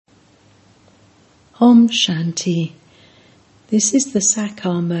Om Shanti. This is the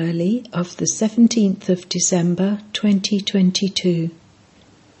Sakar Murli of the 17th of December 2022.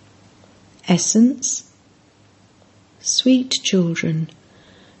 Essence. Sweet children,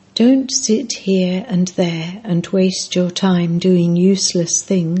 don't sit here and there and waste your time doing useless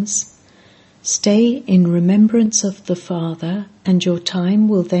things. Stay in remembrance of the Father, and your time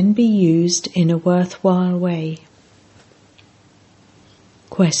will then be used in a worthwhile way.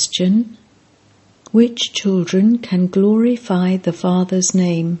 Question. Which children can glorify the Father's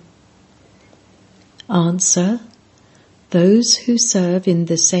name? Answer. Those who serve in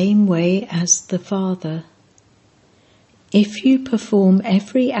the same way as the Father. If you perform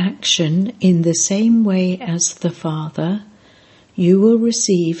every action in the same way as the Father, you will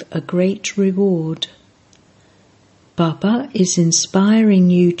receive a great reward. Baba is inspiring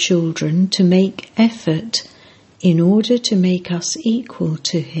you children to make effort in order to make us equal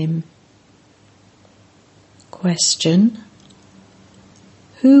to him. Question.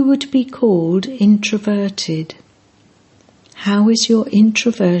 Who would be called introverted? How is your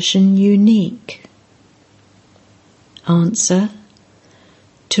introversion unique? Answer.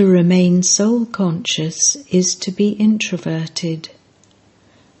 To remain soul-conscious is to be introverted.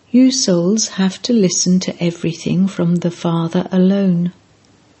 You souls have to listen to everything from the Father alone.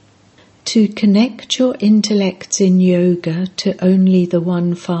 To connect your intellects in yoga to only the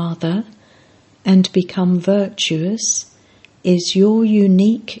one Father and become virtuous is your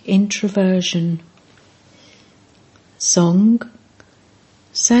unique introversion. Song.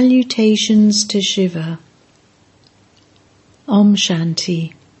 Salutations to Shiva. Om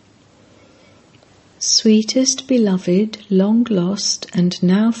Shanti. Sweetest beloved, long lost and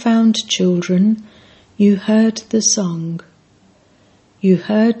now found children, you heard the song. You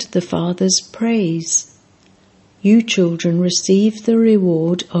heard the Father's praise. You children receive the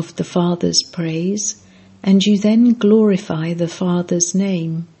reward of the Father's praise, and you then glorify the Father's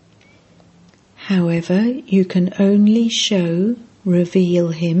name. However, you can only reveal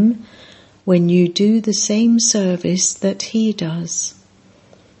him, when you do the same service that he does.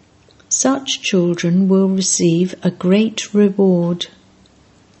 Such children will receive a great reward.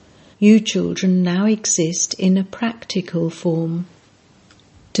 You children now exist in a practical form.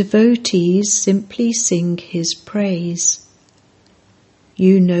 Devotees simply sing his praise.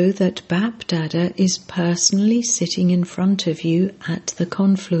 You know that Bap Dada is personally sitting in front of you at the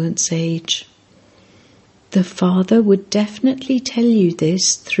confluence age. The Father would definitely tell you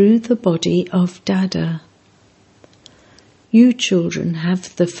this through the body of Dada. You children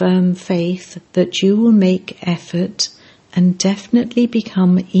have the firm faith that you will make effort and definitely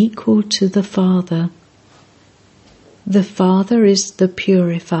become equal to the Father. The Father is the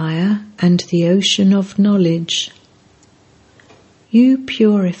purifier and the ocean of knowledge. You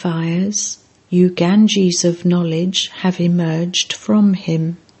purifiers, you Ganges of knowledge, have emerged from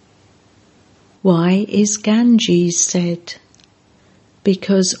him. Why is Ganges said?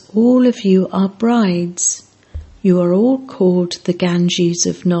 Because all of you are brides. You are all called the Ganges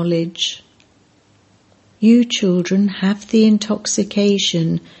of knowledge. You children have the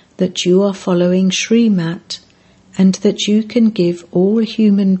intoxication that you are following Srimat, and that you can give all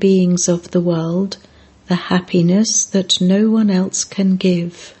human beings of the world the happiness that no one else can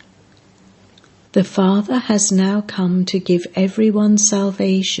give. The Father has now come to give everyone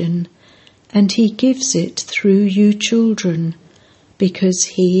salvation, and he gives it through you children, because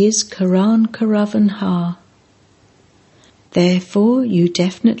he is Karan Karavan Ha. Therefore, you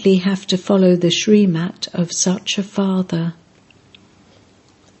definitely have to follow the Srimat of such a Father.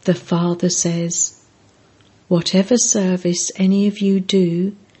 The Father says, whatever service any of you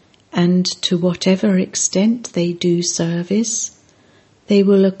do, and to whatever extent they do service, they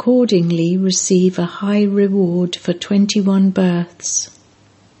will accordingly receive a high reward for 21 births.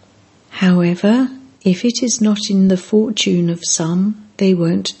 However, if it is not in the fortune of some, they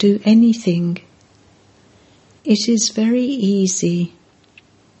won't do anything. It is very easy.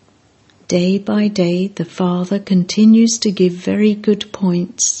 Day by day, the Father continues to give very good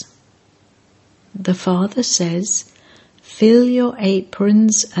points. The Father says, fill your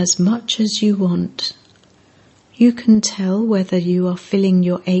aprons as much as you want. You can tell whether you are filling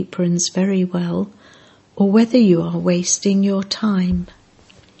your aprons very well or whether you are wasting your time.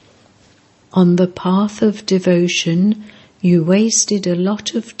 On the path of devotion, you wasted a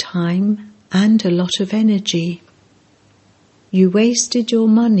lot of time and a lot of energy. You wasted your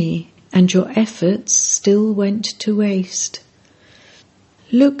money and your efforts still went to waste.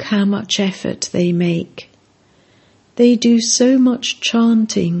 Look how much effort they make. They do so much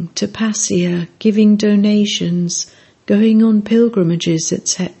chanting, tapasya, giving donations, going on pilgrimages,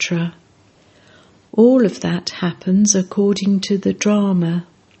 etc. All of that happens according to the drama.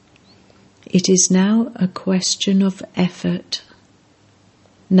 It is now a question of effort.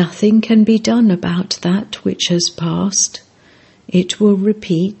 Nothing can be done about that which has passed. It will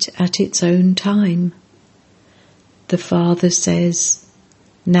repeat at its own time. The Father says,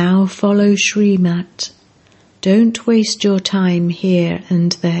 "Now follow Srimat. Don't waste your time here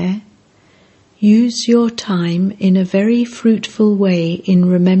and there. Use your time in a very fruitful way in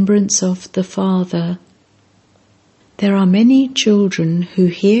remembrance of the Father." There are many children who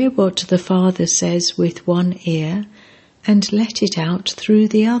hear what the Father says with one ear and let it out through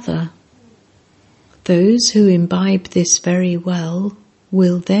the other. Those who imbibe this very well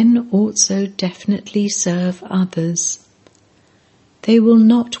will then also definitely serve others. They will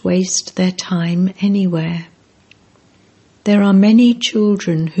not waste their time anywhere. There are many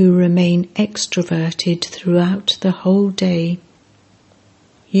children who remain extroverted throughout the whole day.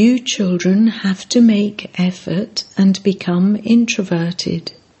 You children have to make effort and become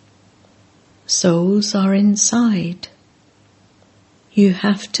introverted. Souls are inside. You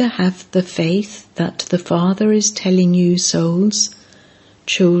have to have the faith that the Father is telling you, souls,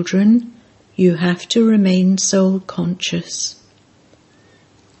 children, you have to remain soul conscious.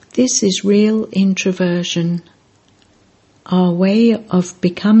 This is real introversion. Our way of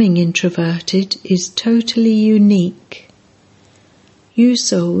becoming introverted is totally unique. You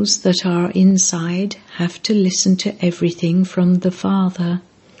souls that are inside have to listen to everything from the Father.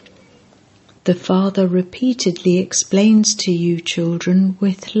 The Father repeatedly explains to you, children,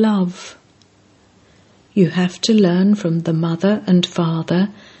 with love. You have to learn from the Mother and Father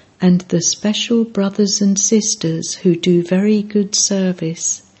and the special brothers and sisters who do very good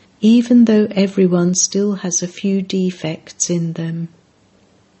service, even though everyone still has a few defects in them.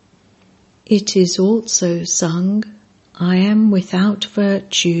 It is also sung, "I am without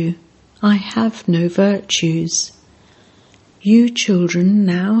virtue, I have no virtues." You children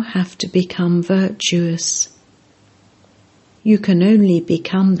now have to become virtuous. You can only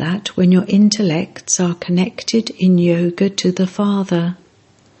become that when your intellects are connected in yoga to the Father.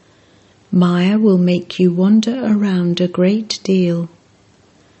 Maya will make you wander around a great deal.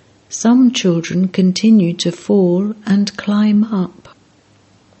 Some children continue to fall and climb up.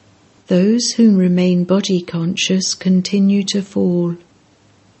 Those who remain body conscious continue to fall.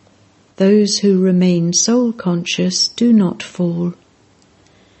 Those who remain soul conscious do not fall.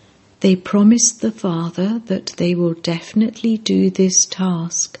 They promise the Father that they will definitely do this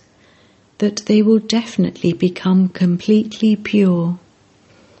task, that they will definitely become completely pure.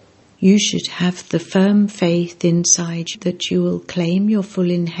 You should have the firm faith inside that you will claim your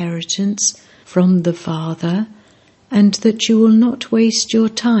full inheritance from the Father and that you will not waste your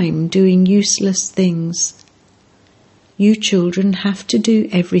time doing useless things. You children have to do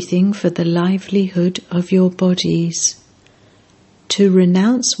everything for the livelihood of your bodies. To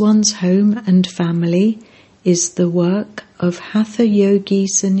renounce one's home and family is the work of Hatha Yogi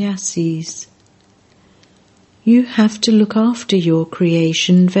Sannyasis. You have to look after your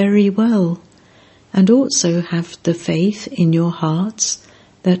creation very well and also have the faith in your hearts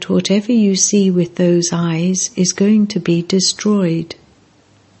that whatever you see with those eyes is going to be destroyed.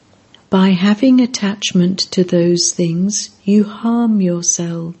 By having attachment to those things, you harm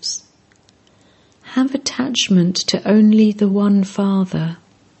yourselves. Have attachment to only the one Father.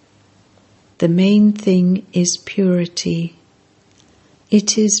 The main thing is purity.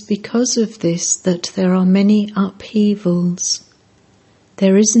 It is because of this that there are many upheavals.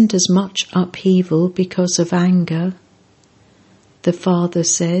 There isn't as much upheaval because of anger. The Father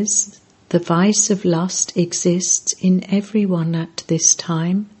says the vice of lust exists in everyone at this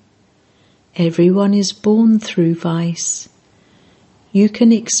time. Everyone is born through vice. You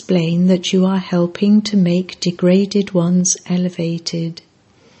can explain that you are helping to make degraded ones elevated.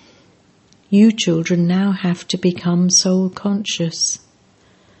 You children now have to become soul conscious.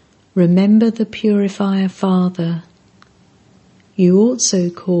 Remember the Purifier Father. You also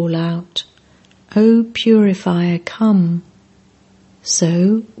call out, "O Purifier, come."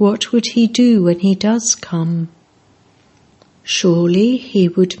 So, what would he do when he does come? Surely he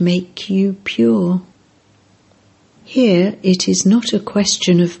would make you pure. Here it is not a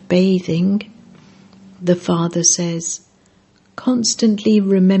question of bathing. The Father says, "Constantly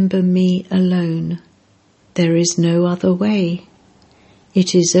remember me alone. There is no other way.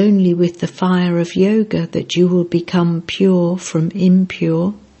 It is only with the fire of yoga that you will become pure from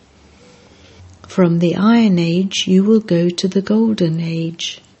impure. From the Iron Age you will go to the Golden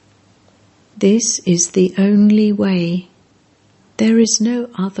Age. This is the only way. There is no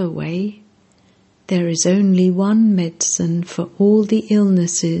other way. There is only one medicine for all the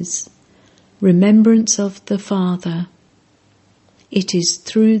illnesses, remembrance of the Father. It is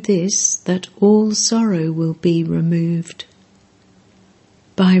through this that all sorrow will be removed.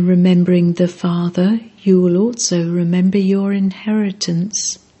 By remembering the Father, you will also remember your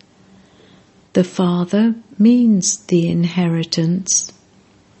inheritance. The Father means the inheritance.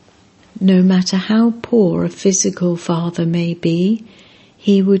 No matter how poor a physical father may be,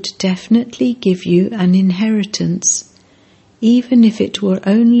 he would definitely give you an inheritance, even if it were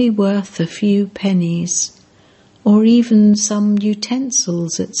only worth a few pennies, or even some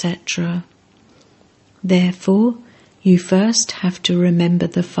utensils, etc. Therefore, you first have to remember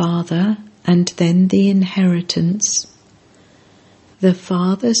the Father and then the inheritance. The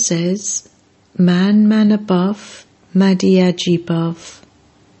Father says, Man above, Madhyajibav.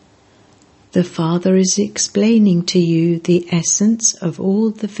 The Father is explaining to you the essence of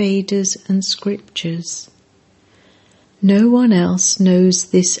all the Vedas and scriptures. No one else knows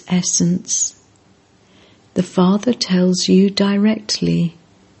this essence. The Father tells you directly,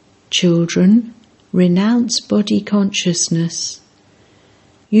 Children, renounce body consciousness.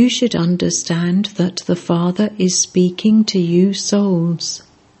 You should understand that the Father is speaking to you souls.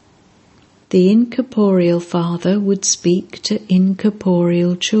 The incorporeal Father would speak to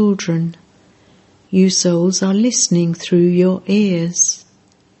incorporeal children. You souls are listening through your ears.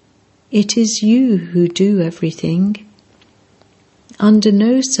 It is you who do everything. Under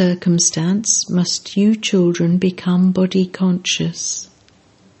no circumstance must you children become body conscious.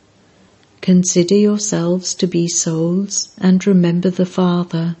 Consider yourselves to be souls and remember the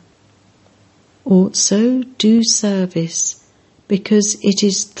Father. Also do service, because it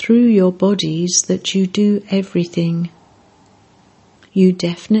is through your bodies that you do everything. You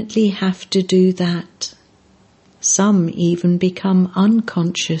definitely have to do that. Some even become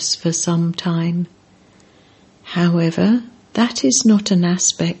unconscious for some time. However, that is not an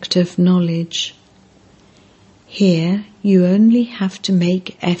aspect of knowledge. Here, you only have to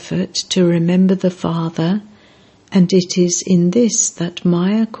make effort to remember the Father, and it is in this that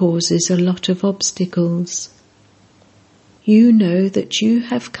Maya causes a lot of obstacles. You know that you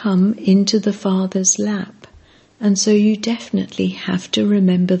have come into the Father's lap, and so you definitely have to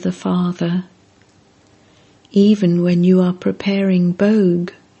remember the Father. Even when you are preparing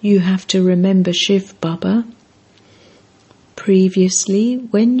bhog, you have to remember Shiv Baba. Previously,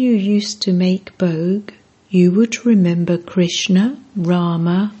 when you used to make bhog, you would remember Krishna,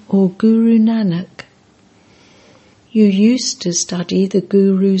 Rama, or Guru Nanak. You used to study the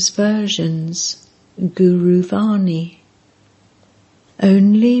Guru's versions, Guru Vani.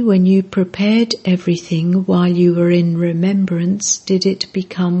 Only when you prepared everything while you were in remembrance did it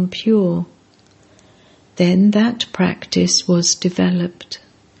become pure. Then that practice was developed.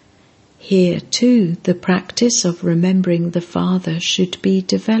 Here too, the practice of remembering the Father should be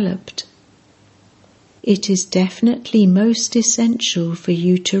developed. It is definitely most essential for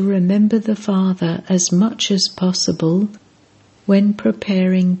you to remember the Father as much as possible when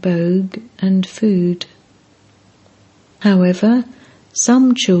preparing bhog and food. However,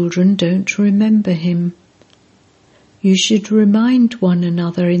 some children don't remember him. You should remind one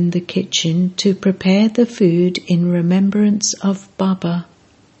another in the kitchen to prepare the food in remembrance of Baba.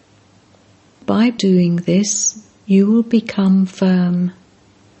 By doing this, you will become firm.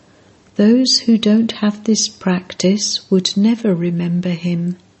 Those who don't have this practice would never remember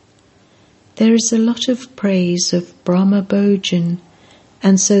him. There is a lot of praise of Brahma Bhojan,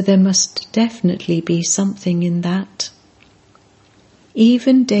 and so there must definitely be something in that.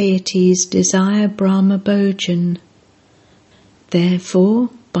 Even deities desire Brahma Bhojan. Therefore,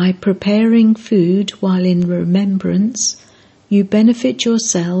 by preparing food while in remembrance, you benefit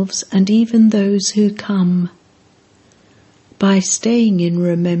yourselves and even those who come. By staying in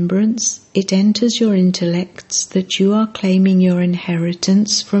remembrance, it enters your intellects that you are claiming your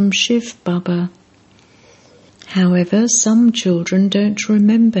inheritance from Shiv Baba. However, some children don't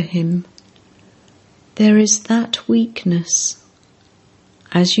remember him. There is that weakness.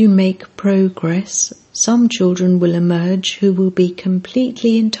 As you make progress, some children will emerge who will be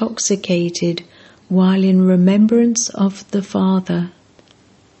completely intoxicated while in remembrance of the Father.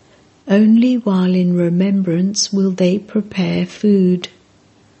 Only while in remembrance will they prepare food.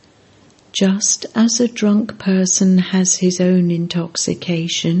 Just as a drunk person has his own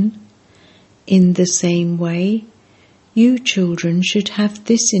intoxication, in the same way, you children should have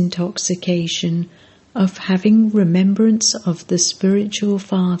this intoxication of having remembrance of the spiritual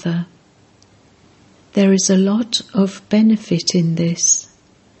Father. There is a lot of benefit in this.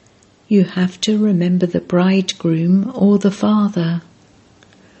 You have to remember the bridegroom or the Father.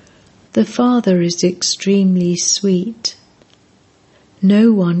 The Father is extremely sweet.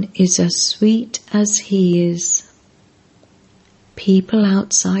 No one is as sweet as he is. People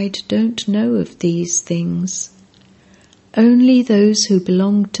outside don't know of these things. Only those who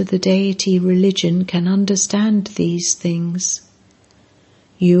belong to the deity religion can understand these things.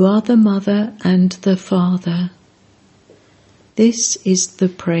 You are the mother and the father. This is the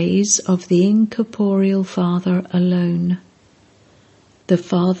praise of the incorporeal Father alone. The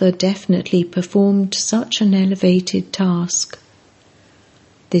Father definitely performed such an elevated task.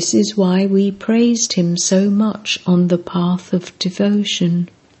 This is why we praised him so much on the path of devotion.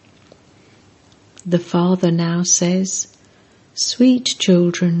 The Father now says, "Sweet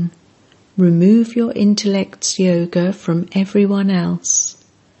children, remove your intellect's yoga from everyone else.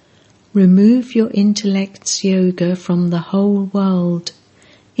 Remove your intellect's yoga from the whole world,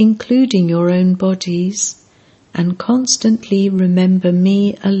 including your own bodies, and constantly remember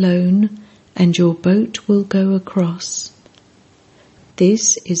me alone, and your boat will go across."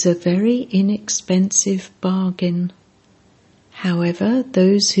 This is a very inexpensive bargain. However,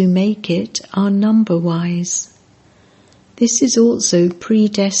 those who make it are number-wise. This is also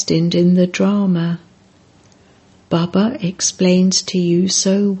predestined in the drama. Baba explains to you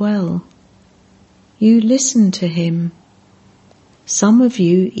so well. You listen to him. Some of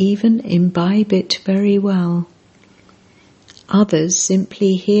you even imbibe it very well. Others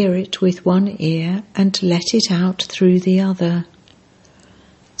simply hear it with one ear and let it out through the other.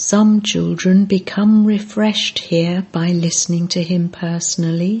 Some children become refreshed here by listening to him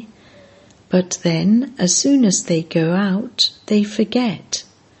personally, but then, as soon as they go out, they forget.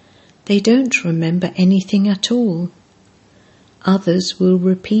 They don't remember anything at all. Others will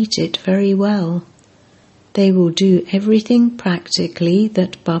repeat it very well. They will do everything practically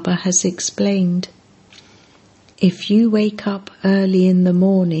that Baba has explained. If you wake up early in the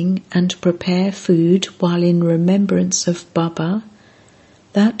morning and prepare food while in remembrance of Baba,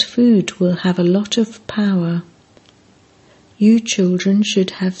 that food will have a lot of power. You children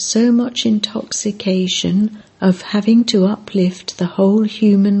should have so much intoxication of having to uplift the whole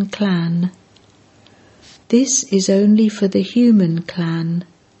human clan. This is only for the human clan.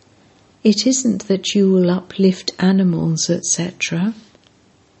 It isn't that you will uplift animals, etc.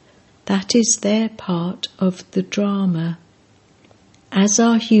 That is their part of the drama. As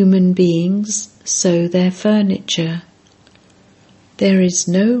are human beings, so their furniture. There is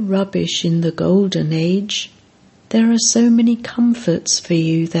no rubbish in the golden age. There are so many comforts for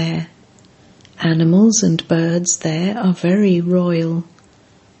you there. Animals and birds there are very royal.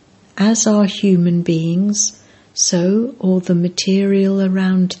 As are human beings, so all the material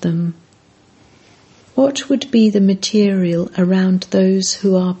around them. What would be the material around those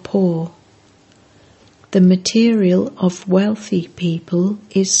who are poor? The material of wealthy people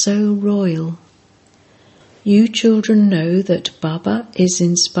is so royal. You children know that Baba is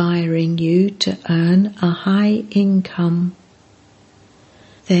inspiring you to earn a high income.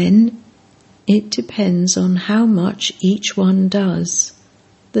 Then it depends on how much each one does.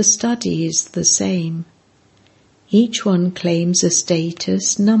 The study is the same. Each one claims a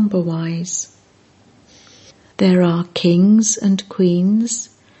status number-wise. There are kings and queens,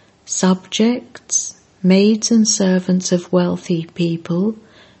 subjects, maids and servants of wealthy people,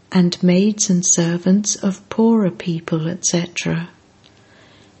 and maids and servants of poorer people, etc.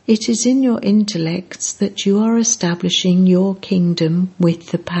 It is in your intellects that you are establishing your kingdom with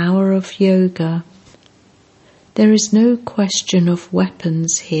the power of yoga. There is no question of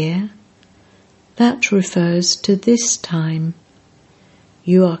weapons here. That refers to this time.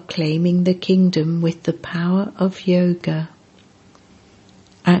 You are claiming the kingdom with the power of yoga.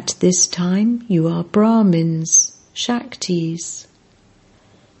 At this time you are Brahmins, Shaktis.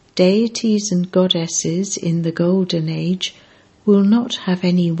 Deities and goddesses in the Golden Age will not have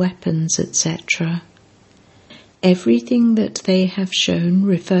any weapons, etc. Everything that they have shown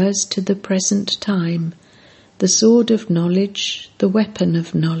refers to the present time, the sword of knowledge, the weapon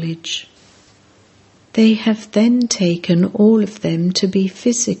of knowledge. They have then taken all of them to be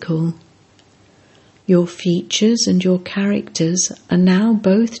physical. Your features and your characters are now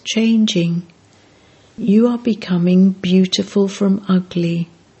both changing. You are becoming beautiful from ugly.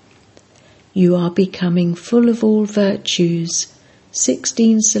 You are becoming full of all virtues,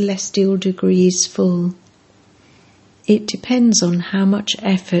 16 celestial degrees full. It depends on how much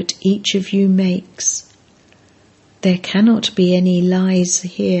effort each of you makes. There cannot be any lies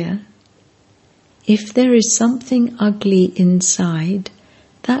here. If there is something ugly inside,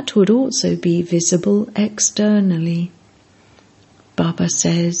 that would also be visible externally. Baba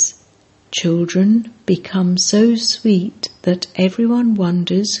says, "Children, become so sweet that everyone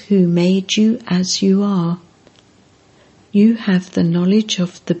wonders who made you as you are." You have the knowledge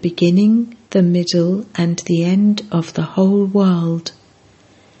of the beginning, the middle, and the end of the whole world.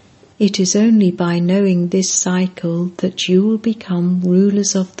 It is only by knowing this cycle that you will become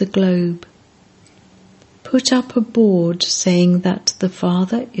rulers of the globe. Put up a board saying that the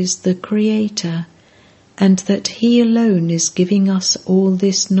Father is the Creator and that He alone is giving us all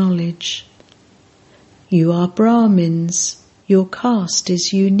this knowledge. You are Brahmins. Your caste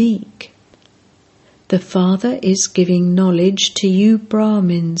is unique. The Father is giving knowledge to you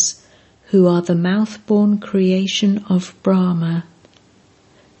Brahmins, who are the mouth-born creation of Brahma.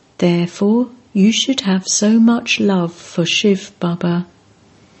 Therefore, you should have so much love for Shiv Baba.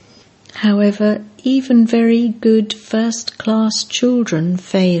 However, even very good first-class children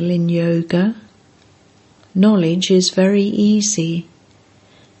fail in yoga. Knowledge is very easy.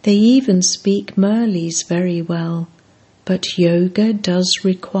 They even speak Murlis very well, but yoga does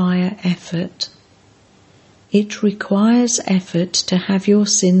require effort. It requires effort to have your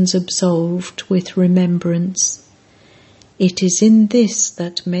sins absolved with remembrance. It is in this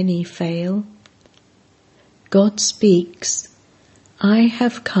that many fail. God speaks, "I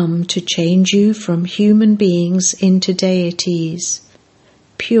have come to change you from human beings into deities,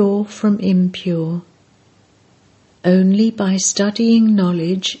 pure from impure." Only by studying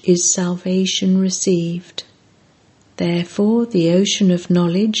knowledge is salvation received. Therefore, the ocean of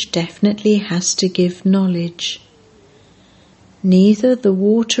knowledge definitely has to give knowledge. Neither the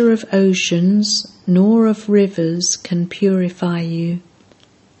water of oceans nor of rivers can purify you.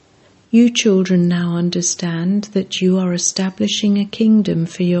 You children now understand that you are establishing a kingdom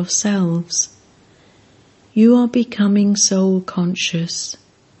for yourselves. You are becoming soul conscious.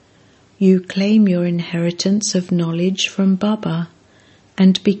 You claim your inheritance of knowledge from Baba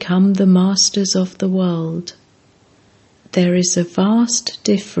and become the masters of the world. There is a vast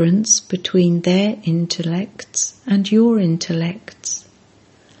difference between their intellects and your intellects.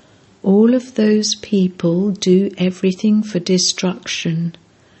 All of those people do everything for destruction,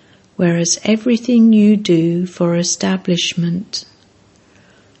 whereas everything you do for establishment.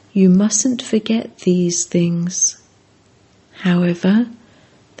 You mustn't forget these things. However,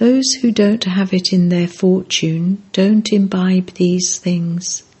 those who don't have it in their fortune don't imbibe these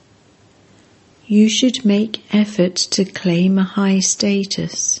things. You should make effort to claim a high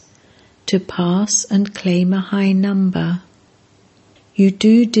status, to pass and claim a high number. You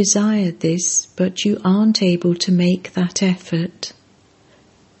do desire this, but you aren't able to make that effort.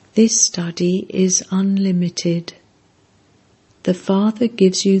 This study is unlimited. The Father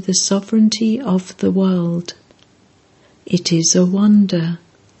gives you the sovereignty of the world. It is a wonder.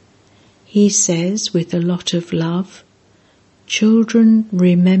 He says with a lot of love, "Children,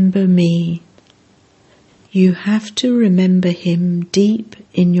 remember me." You have to remember Him deep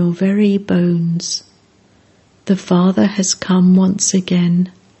in your very bones. The Father has come once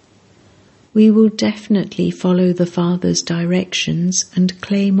again. We will definitely follow the Father's directions and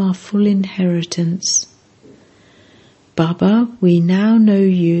claim our full inheritance. Baba, we now know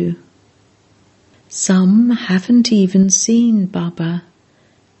you. Some haven't even seen Baba,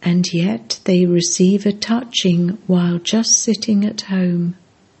 and yet they receive a touching while just sitting at home.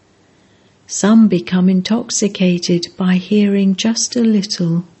 Some become intoxicated by hearing just a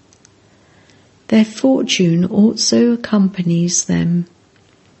little. Their fortune also accompanies them.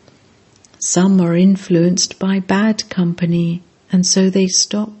 Some are influenced by bad company, and so they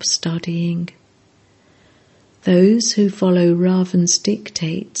stop studying. Those who follow Ravan's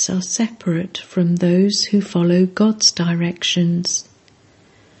dictates are separate from those who follow God's directions.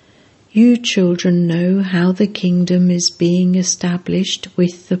 You children know how the kingdom is being established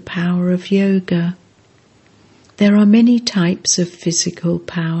with the power of yoga. There are many types of physical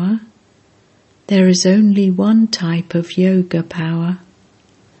power. There is only one type of yoga power.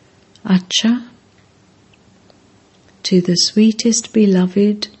 Acha. To the sweetest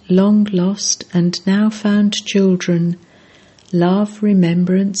beloved, long lost and now found children, love,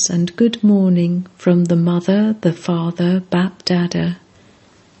 remembrance and good morning from the Mother, the Father, Bap Dada.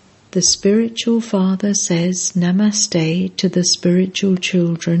 The spiritual father says Namaste to the spiritual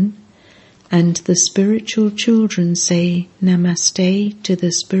children, and the spiritual children say Namaste to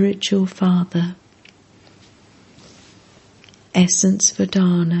the spiritual father. Essence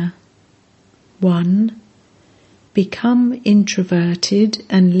Vedana. 1. Become introverted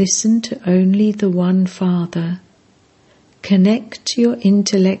and listen to only the one Father. Connect your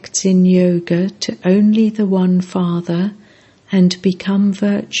intellects in yoga to only the one Father and become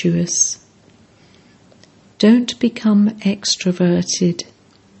virtuous. Don't become extroverted.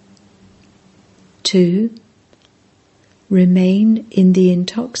 2. Remain in the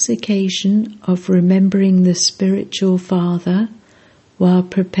intoxication of remembering the spiritual Father while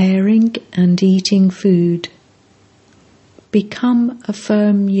preparing and eating food. Become a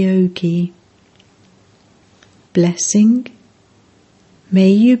firm yogi. Blessing.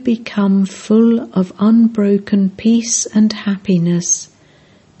 May you become full of unbroken peace and happiness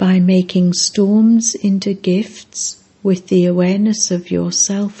by making storms into gifts with the awareness of your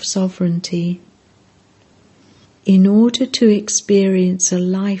self-sovereignty. In order to experience a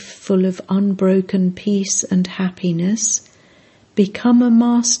life full of unbroken peace and happiness, become a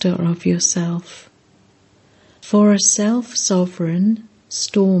master of yourself. For a self-sovereign,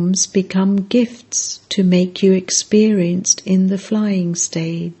 storms become gifts to make you experienced in the flying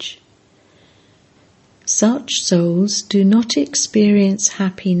stage. Such souls do not experience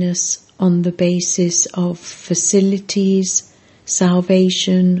happiness on the basis of facilities,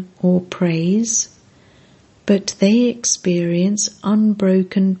 salvation, or praise, but they experience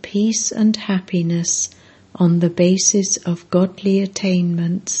unbroken peace and happiness on the basis of godly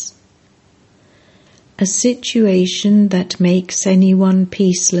attainments. A situation that makes anyone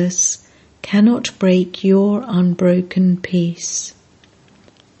peaceless cannot break your unbroken peace.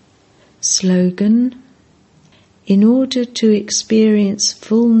 Slogan: in order to experience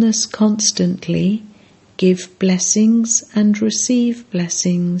fullness constantly, give blessings and receive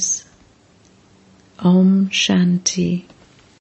blessings. Om Shanti.